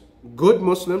Muslims, good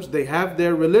Muslims, they have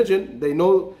their religion, they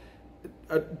know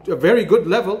a very good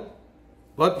level,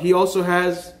 but he also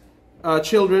has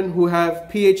children who have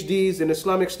PhDs in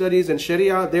Islamic studies and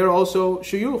Sharia. They're also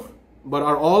shuyukh. But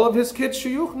are all of his kids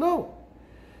shuyukh? No.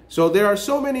 So there are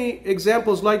so many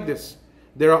examples like this.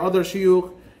 There are other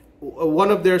shuyukh.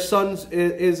 One of their sons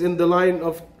is in the line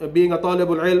of being a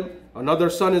talibul ilm. Another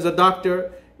son is a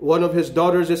doctor. One of his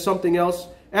daughters is something else.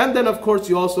 And then of course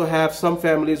you also have some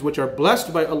families which are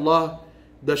blessed by Allah.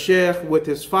 The sheikh with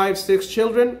his 5, 6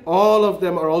 children, all of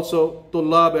them are also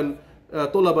tullab and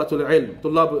tullabatul ilm.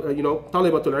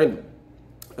 Talibatul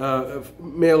ilm.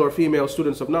 Male or female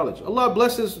students of knowledge. Allah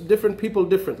blesses different people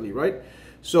differently, right?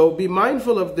 So be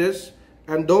mindful of this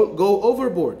and don't go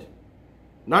overboard.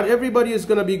 Not everybody is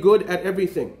going to be good at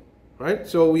everything, right?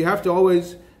 So we have to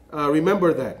always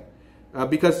remember that.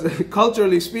 Because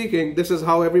culturally speaking, this is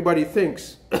how everybody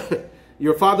thinks.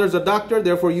 Your father's a doctor,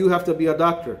 therefore you have to be a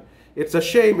doctor. It's a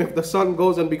shame if the son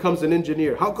goes and becomes an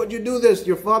engineer. How could you do this?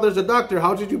 Your father's a doctor.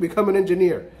 How did you become an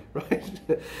engineer? Right?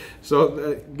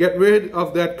 So get rid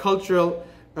of that cultural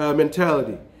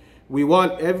mentality. We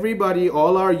want everybody,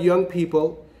 all our young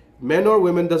people, men or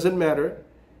women, doesn't matter.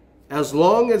 As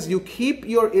long as you keep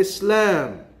your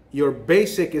Islam, your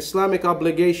basic Islamic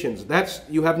obligations,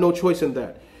 you have no choice in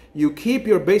that. You keep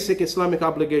your basic Islamic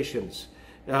obligations.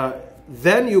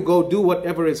 Then you go do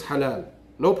whatever is halal.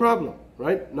 No problem.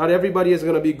 Right? Not everybody is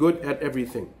going to be good at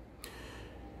everything.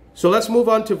 So let's move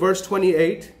on to verse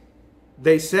 28.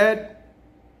 They said,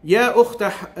 يا أخت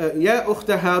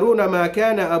هارون ما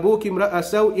كان أبوك امرأ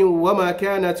سوء وما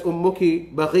كانت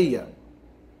أمك بغية.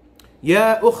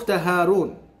 يا أخت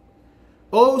هارون.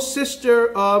 O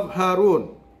sister of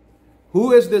Harun.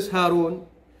 Who is this Harun?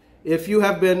 If you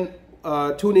have been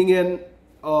tuning in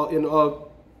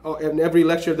every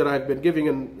lecture that I've been giving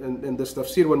in this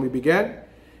tafsir when we began,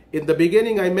 in the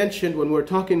beginning I mentioned when we're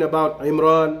talking about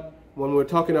Imran, when we're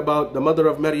talking about the mother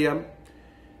of Maryam,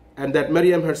 and that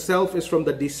Maryam herself is from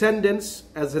the descendants,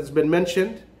 as has been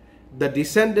mentioned, the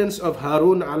descendants of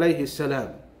Harun alayhi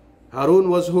salam. Harun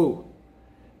was who?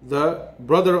 The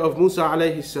brother of Musa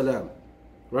alayhi salam.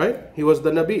 Right? He was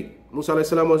the Nabi. Musa alayhi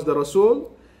salam was the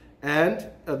Rasul, and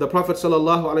the Prophet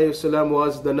sallallahu alayhi wasallam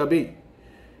was the Nabi.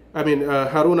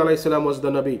 Harun alayhi salam was the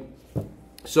Nabi.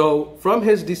 So from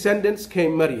his descendants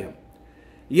came Maryam.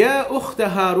 Ya ukhta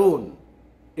Harun.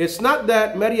 It's not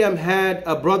that Maryam had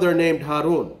a brother named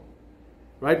Harun.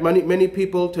 Right? Many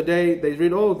people today, they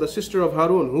read, oh, the sister of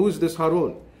Harun. Who is this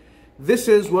Harun? This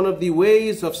is one of the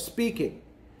ways of speaking.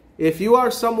 If you are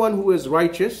someone who is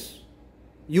righteous,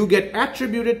 you get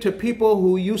attributed to people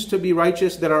who used to be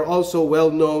righteous that are also well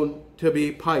known to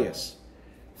be pious.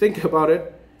 Think about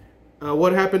it.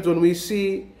 What happens when we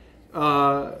see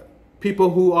people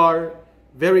who are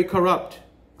very corrupt?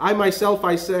 I myself,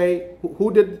 I say,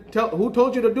 who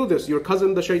told you to do this? Your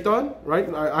cousin, the shaitan, right?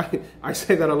 I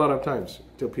say that a lot of times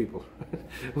to people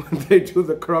when they do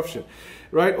the corruption,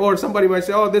 right? Or somebody might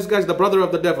say, oh, this guy's the brother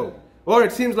of the devil. Or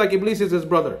it seems like Iblis is his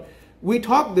brother. We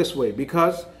talk this way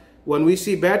because when we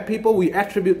see bad people, we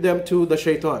attribute them to the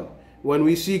shaitan. When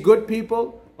we see good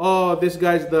people, oh, this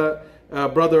guy's the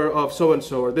brother of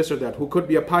so-and-so or this or that, who could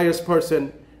be a pious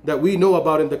person that we know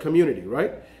about in the community,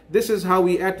 right? This is how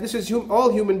we act.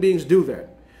 All human beings do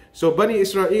that. So Bani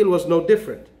Israel was no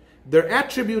different. They're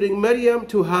attributing Maryam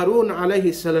to Harun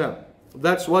alayhi salam.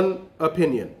 That's one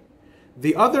opinion.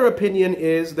 The other opinion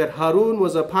is that Harun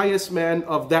was a pious man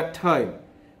of that time.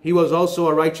 He was also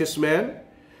a righteous man.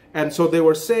 And so they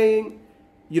were saying,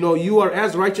 you are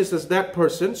as righteous as that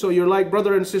person, so you're like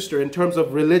brother and sister in terms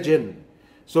of religion.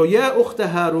 So, Ya ukhta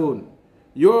Harun.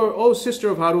 You're, sister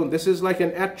of Harun. This is like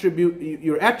an attribute,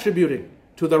 you're attributing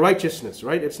to the righteousness,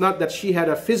 right? It's not that she had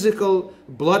a physical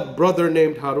blood brother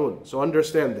named Harun. So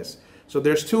understand this. So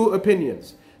there's two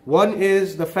opinions. One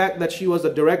is the fact that she was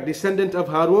a direct descendant of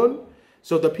Harun.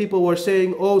 So the people were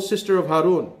saying, oh, sister of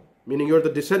Harun, meaning you're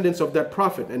the descendants of that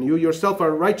prophet and you yourself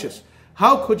are righteous.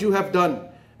 How could you have done?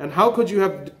 And how could you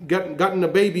have gotten a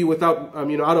baby without,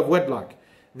 out of wedlock?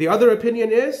 The other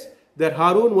opinion is that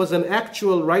Harun was an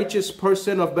actual righteous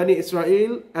person of Bani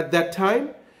Israel at that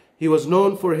time. He was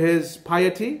known for his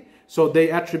piety, so they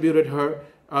attributed her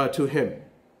to him.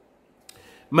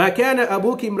 ما كان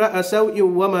أبوك امرأ سوء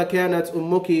وما كانت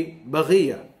أمك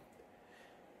بغية.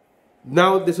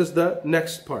 Now this is the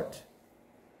next part.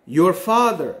 Your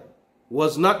father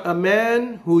was not a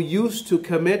man who used to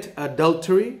commit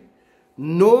adultery,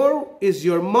 nor is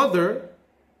your mother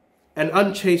an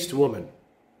unchaste woman.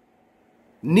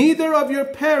 Neither of your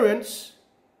parents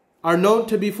are known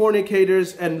to be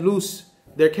fornicators and loose.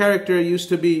 Their character used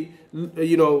to be,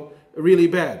 really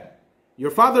bad.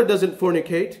 Your father doesn't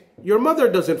fornicate. Your mother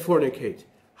doesn't fornicate.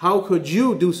 how could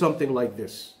you do something like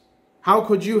this? How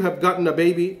could you have gotten a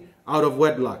baby out of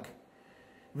wedlock?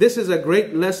 This is a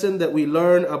great lesson that we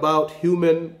learn about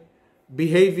human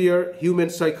behavior,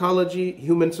 human psychology,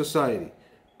 human society.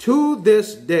 To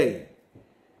this day,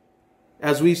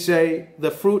 as we say,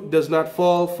 the fruit does not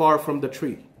fall far from the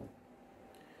tree.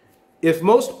 If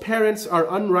most parents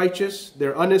are unrighteous,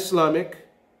 they're un-Islamic,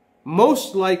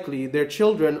 most likely their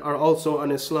children are also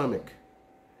un-Islamic.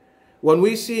 When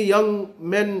we see young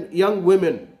men, young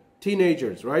women,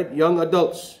 teenagers, right, young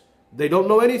adults, they don't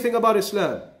know anything about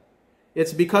Islam.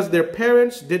 It's because their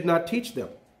parents did not teach them.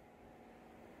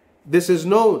 This is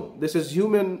known. This is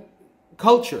human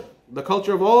culture, the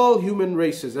culture of all human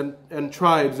races and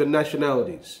tribes and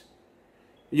nationalities.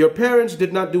 Your parents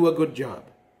did not do a good job.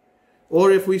 Or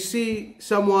if we see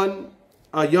someone,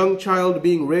 a young child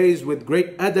being raised with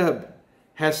great adab,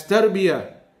 has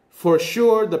tarbiyah, for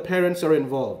sure the parents are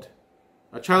involved.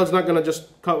 A child's not going to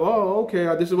just come, oh, okay,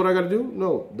 this is what I got to do.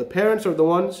 No, the parents are the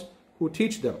ones who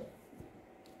teach them.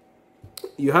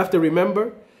 You have to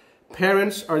remember,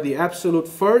 parents are the absolute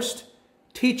first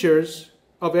teachers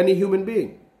of any human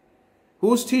being.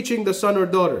 Who's teaching the son or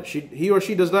daughter? He or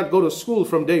she does not go to school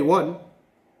from day one.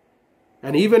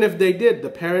 And even if they did, the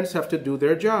parents have to do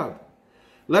their job.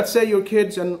 Let's say your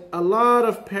kids, and a lot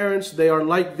of parents, they are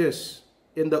like this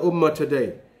in the ummah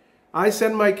today. I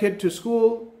send my kid to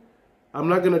school. I'm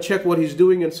not going to check what he's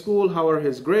doing in school. How are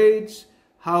his grades?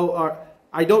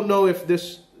 I don't know if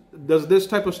does this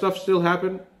type of stuff still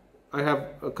happen? I have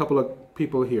a couple of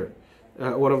people here.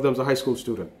 One of them's a high school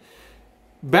student.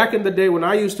 Back in the day when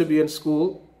I used to be in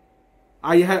school,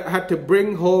 I had to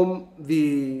bring home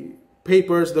the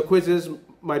papers, the quizzes.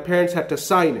 My parents had to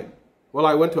sign it. Well,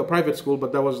 I went to a private school,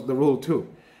 but that was the rule too,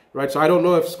 right? So I don't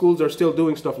know if schools are still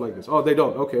doing stuff like this. Oh, they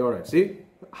don't. Okay, all right. See?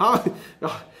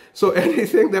 So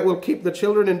anything that will keep the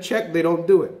children in check, they don't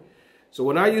do it. So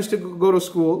when I used to go to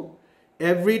school,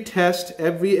 every test,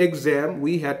 every exam,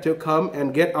 we had to come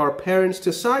and get our parents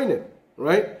to sign it,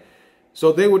 right?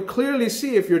 So they would clearly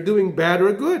see if you're doing bad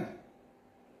or good.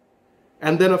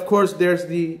 And then, of course, there's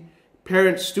the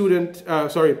parent-teacher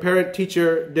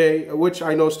day, which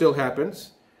I know still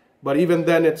happens. But even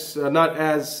then, it's not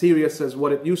as serious as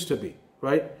what it used to be,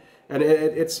 right? And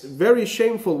it's very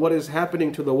shameful what is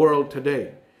happening to the world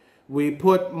today. We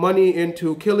put money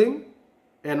into killing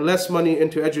and less money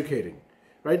into educating,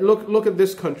 right? Look at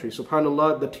this country,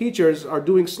 subhanAllah. The teachers are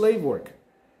doing slave work.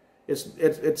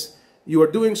 You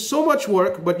are doing so much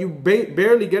work, but you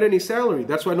barely get any salary.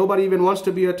 That's why nobody even wants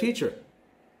to be a teacher.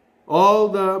 All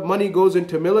the money goes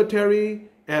into military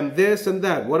and this and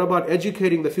that. What about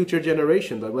educating the future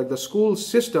generation? Like the school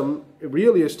system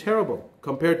really is terrible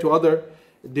compared to other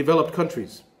developed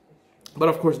countries. But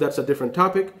of course, that's a different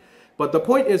topic. But the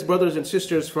point is, brothers and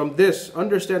sisters, from this,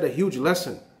 understand a huge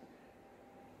lesson.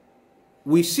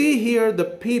 We see here the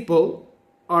people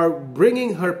are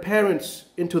bringing her parents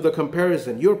into the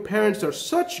comparison. Your parents are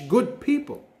such good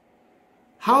people.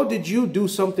 How did you do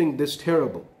something this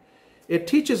terrible? It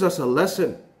teaches us a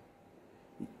lesson.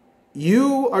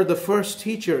 You are the first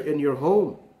teacher in your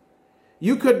home.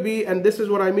 You could be, and this is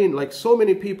what I mean, like so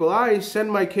many people, I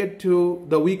send my kid to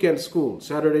the weekend school,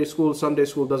 Saturday school, Sunday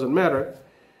school, doesn't matter.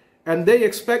 And they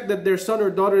expect that their son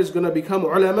or daughter is going to become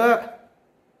ulama.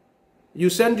 You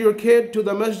send your kid to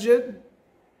the masjid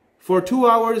for 2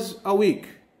 hours a week.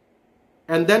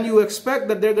 And then you expect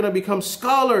that they're going to become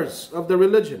scholars of the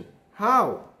religion.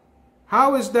 How?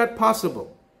 How is that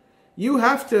possible? You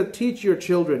have to teach your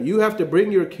children. You have to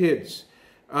bring your kids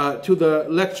to the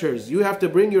lectures. You have to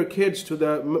bring your kids to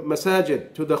the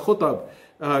masajid, to the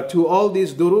khutab, to all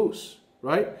these durus,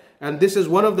 right? And this is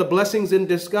one of the blessings in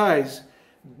disguise.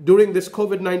 During this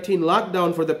COVID-19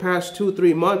 lockdown for the past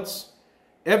 2-3 months,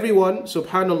 everyone,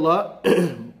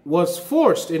 subhanAllah, was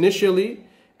forced initially,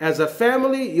 as a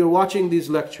family, you're watching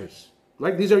these lectures.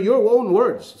 Like, these are your own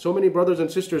words. So many brothers and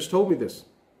sisters told me this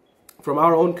from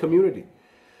our own community.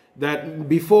 That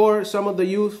before, some of the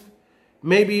youth,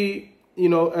 maybe,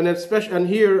 and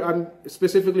here I'm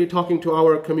specifically talking to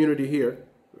our community here.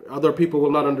 Other people will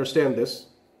not understand this.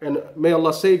 And may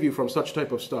Allah save you from such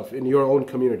type of stuff in your own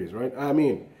communities, right? I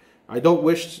mean, I don't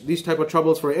wish these type of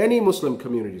troubles for any Muslim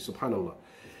community, subhanAllah.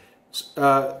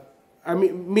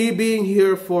 Me being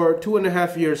here for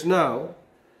 2.5 years now,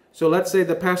 so let's say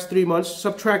the past 3 months,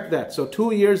 subtract that. So 2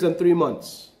 years and 3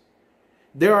 months.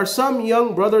 There are some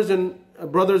young brothers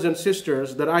and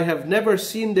sisters that I have never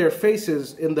seen their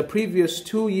faces in the previous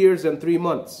 2 years and 3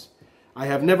 months. I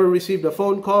have never received a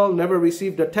phone call, never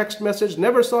received a text message,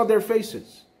 never saw their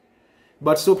faces.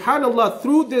 But subhanAllah,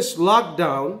 through this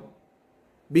lockdown,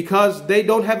 because they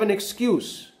don't have an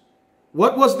excuse.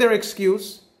 What was their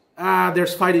excuse?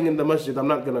 there's fighting in the masjid, I'm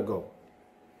not going to go.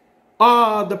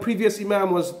 The previous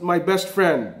imam was my best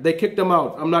friend, they kicked him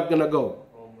out, I'm not going to go.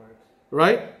 Homework.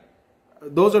 Right?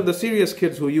 Those are the serious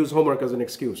kids who use homework as an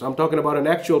excuse. I'm talking about an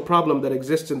actual problem that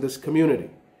exists in this community.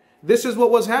 This is what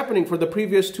was happening for the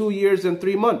previous 2 years and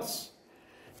 3 months.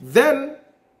 Then,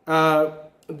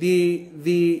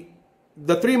 the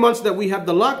 3 months that we had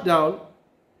the lockdown,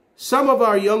 some of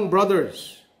our young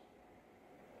brothers,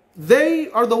 they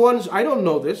are the ones, I don't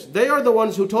know this, they are the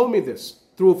ones who told me this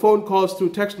through phone calls,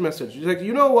 through text messages. Like,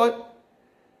 you know what?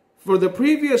 For the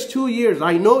previous 2 years,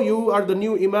 I know you are the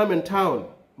new imam in town,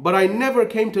 but I never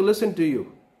came to listen to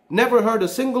you. Never heard a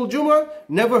single Jummah,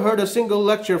 never heard a single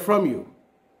lecture from you.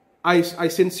 I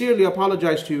sincerely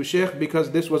apologize to you, Sheikh,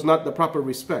 because this was not the proper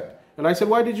respect. And I said,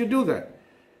 why did you do that?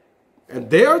 And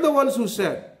they are the ones who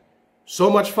said, so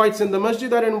much fights in the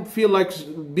masjid, I didn't feel like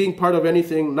being part of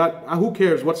anything, who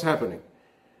cares what's happening.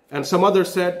 And some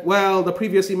others said, well, the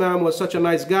previous imam was such a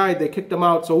nice guy, they kicked him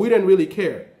out, so we didn't really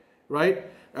care, right?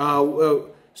 An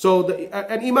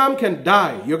imam can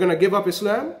die. You're going to give up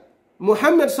Islam?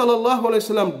 Muhammad sallallahu alaihi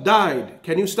wasallam died.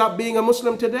 Can you stop being a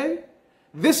Muslim today?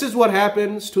 This is what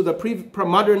happens to the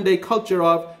modern day culture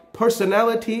of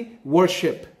personality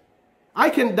worship. I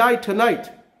can die tonight.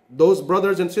 Those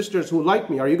brothers and sisters who like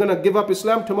me, are you going to give up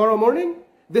Islam tomorrow morning?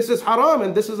 This is haram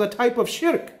and this is a type of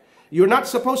shirk. You're not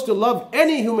supposed to love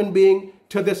any human being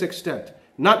to this extent.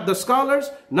 Not the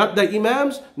scholars, not the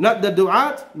imams, not the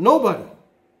du'at, nobody.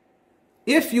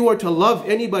 If you were to love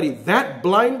anybody that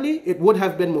blindly, it would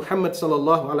have been Muhammad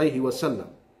sallallahu alaihi wasallam.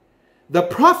 The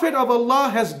Prophet of Allah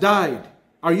has died.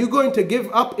 Are you going to give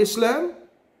up Islam?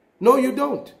 No, you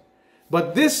don't.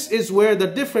 But this is where the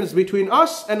difference between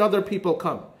us and other people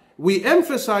come. We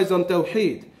emphasize on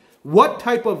Tawheed. What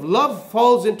type of love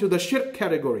falls into the shirk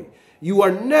category? You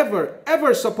are never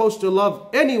ever supposed to love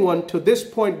anyone to this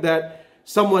point that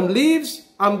someone leaves,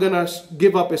 I'm going to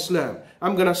give up Islam.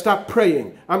 I'm going to stop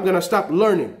praying. I'm going to stop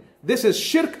learning. This is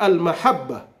shirk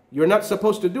al-mahabba. You're not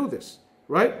supposed to do this,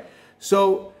 right?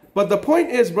 So, but the point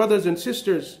is, brothers and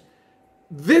sisters,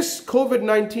 this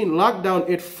COVID-19 lockdown,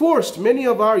 it forced many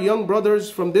of our young brothers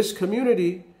from this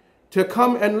community to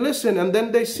come and listen, and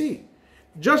then they see.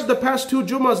 Just the past 2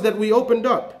 Jummahs that we opened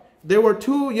up, there were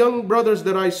 2 young brothers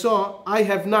that I saw. I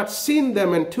have not seen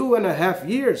them in 2.5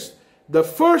 years. The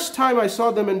first time I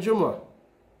saw them in Jummah.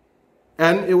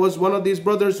 And it was one of these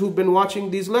brothers who've been watching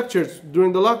these lectures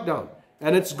during the lockdown.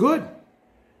 And it's good.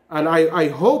 And I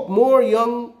hope more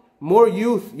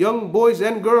youth, young boys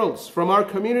and girls from our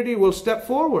community will step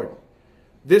forward.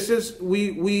 This is,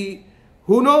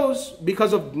 who knows,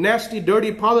 because of nasty,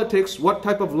 dirty politics, what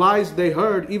type of lies they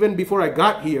heard even before I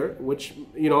got here, which,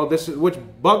 which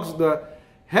bugs the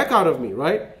heck out of me,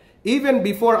 right? Even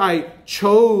before I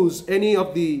chose any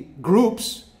of the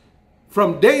groups,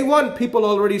 from day one, people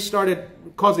already started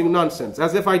causing nonsense,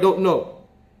 as if I don't know,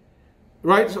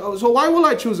 right? So why will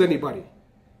I choose anybody?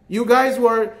 You guys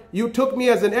you took me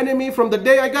as an enemy from the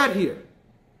day I got here,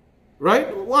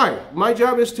 right? Why? My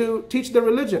job is to teach the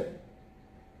religion,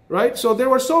 right? So there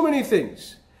were so many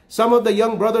things. Some of the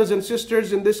young brothers and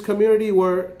sisters in this community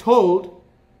were told,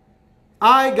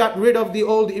 I got rid of the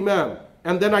old imam,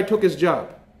 and then I took his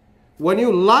job. When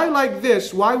you lie like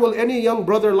this, why will any young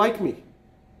brother like me?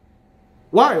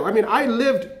 Why? I mean, I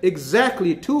lived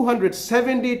exactly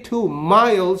 272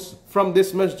 miles from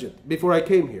this masjid before I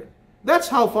came here. That's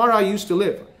how far I used to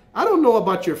live. I don't know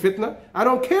about your fitna. I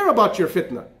don't care about your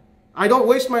fitna. I don't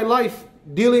waste my life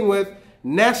dealing with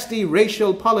nasty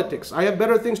racial politics. I have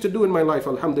better things to do in my life,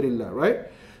 alhamdulillah, right?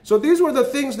 So these were the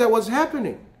things that was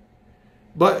happening.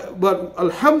 But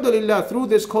alhamdulillah, through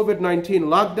this COVID-19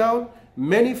 lockdown,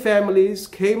 many families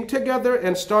came together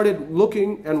and started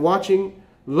looking and watching,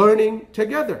 learning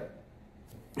together.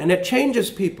 And it changes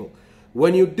people.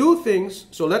 When you do things,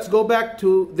 so let's go back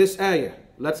to this ayah.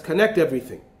 Let's connect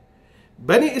everything.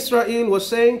 Bani Israel was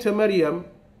saying to Maryam,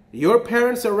 your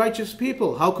parents are righteous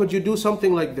people. How could you do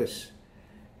something like this?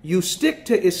 You stick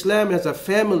to Islam as a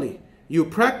family. You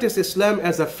practice Islam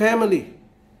as a family.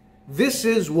 This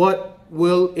is what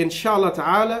will, inshallah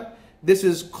ta'ala, this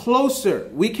is closer.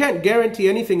 We can't guarantee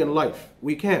anything in life.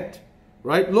 We can't.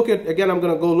 Right? Look at, again, I'm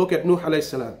going to go look at Nuh alayhi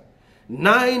salam.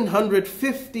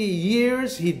 950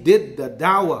 years he did the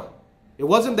da'wah. It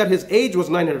wasn't that his age was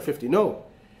 950. No.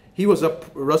 He was a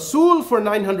Rasul for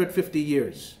 950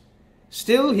 years.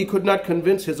 Still, he could not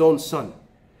convince his own son.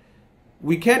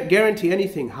 We can't guarantee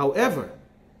anything. However,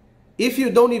 if you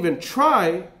don't even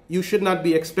try, you should not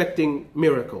be expecting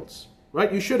miracles.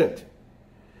 Right? You shouldn't.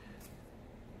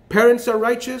 Parents are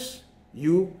righteous.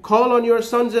 You call on your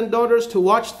sons and daughters to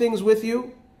watch things with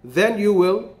you. Then you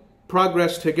will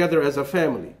progress together as a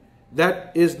family.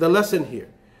 That is the lesson here.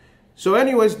 So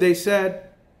anyways, they said,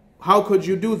 how could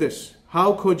you do this?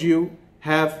 How could you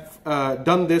have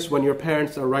done this when your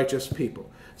parents are righteous people?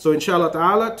 So inshallah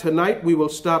ta'ala, tonight we will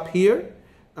stop here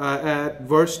at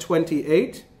verse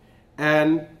 28.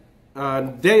 And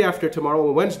day after tomorrow,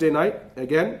 Wednesday night,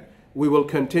 again, we will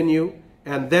continue.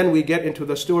 And then we get into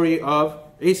the story of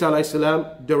Isa alayhi salam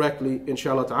directly,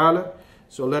 inshallah ta'ala.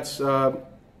 So let's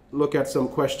look at some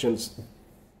questions.